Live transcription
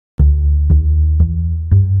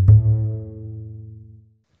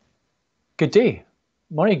Good day,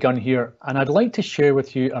 Murray Gunn here, and I'd like to share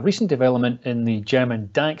with you a recent development in the German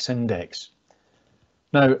DAX index.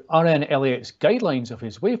 Now, RN Elliott's guidelines of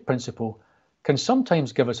his wave principle can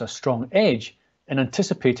sometimes give us a strong edge in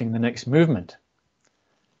anticipating the next movement.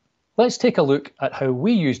 Let's take a look at how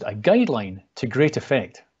we used a guideline to great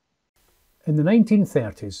effect. In the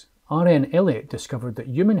 1930s, RN Elliott discovered that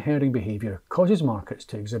human herding behaviour causes markets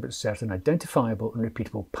to exhibit certain identifiable and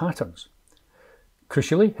repeatable patterns.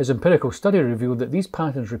 Crucially, his empirical study revealed that these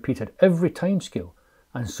patterns repeat at every timescale,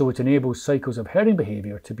 and so it enables cycles of herding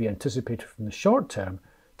behaviour to be anticipated from the short term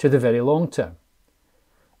to the very long term.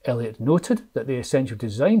 Elliott noted that the essential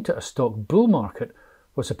design to a stock bull market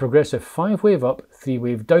was a progressive 5-wave up,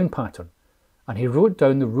 3-wave down pattern, and he wrote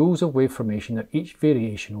down the rules of wave formation that each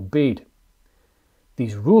variation obeyed.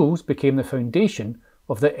 These rules became the foundation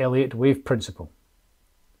of the Elliott wave principle.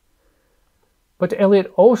 But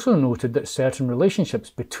Elliott also noted that certain relationships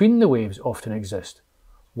between the waves often exist,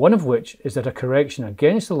 one of which is that a correction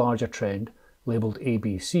against the larger trend, labelled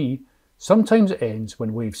ABC, sometimes ends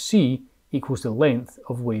when wave C equals the length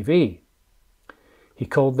of wave A. He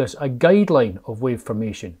called this a guideline of wave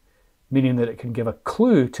formation, meaning that it can give a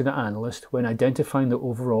clue to the analyst when identifying the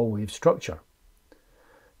overall wave structure.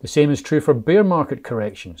 The same is true for bear market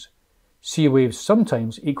corrections. C waves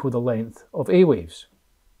sometimes equal the length of A waves.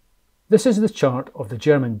 This is the chart of the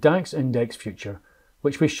German DAX index future,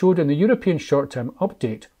 which we showed in the European short-term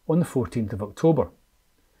update on the 14th of October.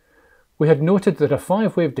 We had noted that a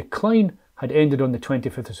 5-wave decline had ended on the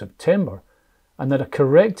 25th of September, and that a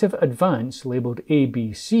corrective advance labelled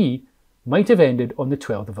ABC might have ended on the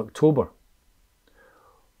 12th of October.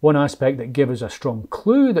 One aspect that gave us a strong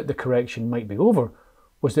clue that the correction might be over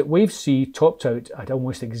was that wave C topped out at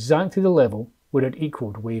almost exactly the level where it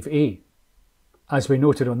equaled wave A. As we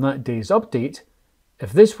noted on that day's update,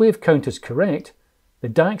 if this wave count is correct, the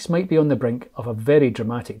DAX might be on the brink of a very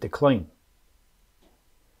dramatic decline.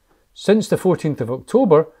 Since the 14th of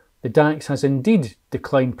October, the DAX has indeed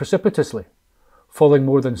declined precipitously, falling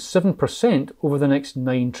more than 7% over the next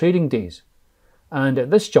 9 trading days, and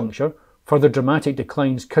at this juncture, further dramatic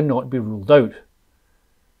declines cannot be ruled out.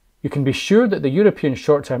 You can be sure that the European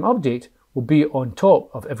short-term update will be on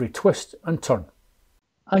top of every twist and turn.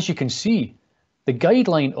 As you can see, the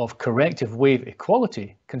guideline of corrective wave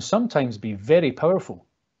equality can sometimes be very powerful.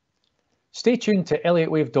 Stay tuned to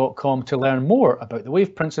elliottwave.com to learn more about the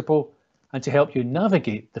wave principle and to help you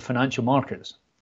navigate the financial markets.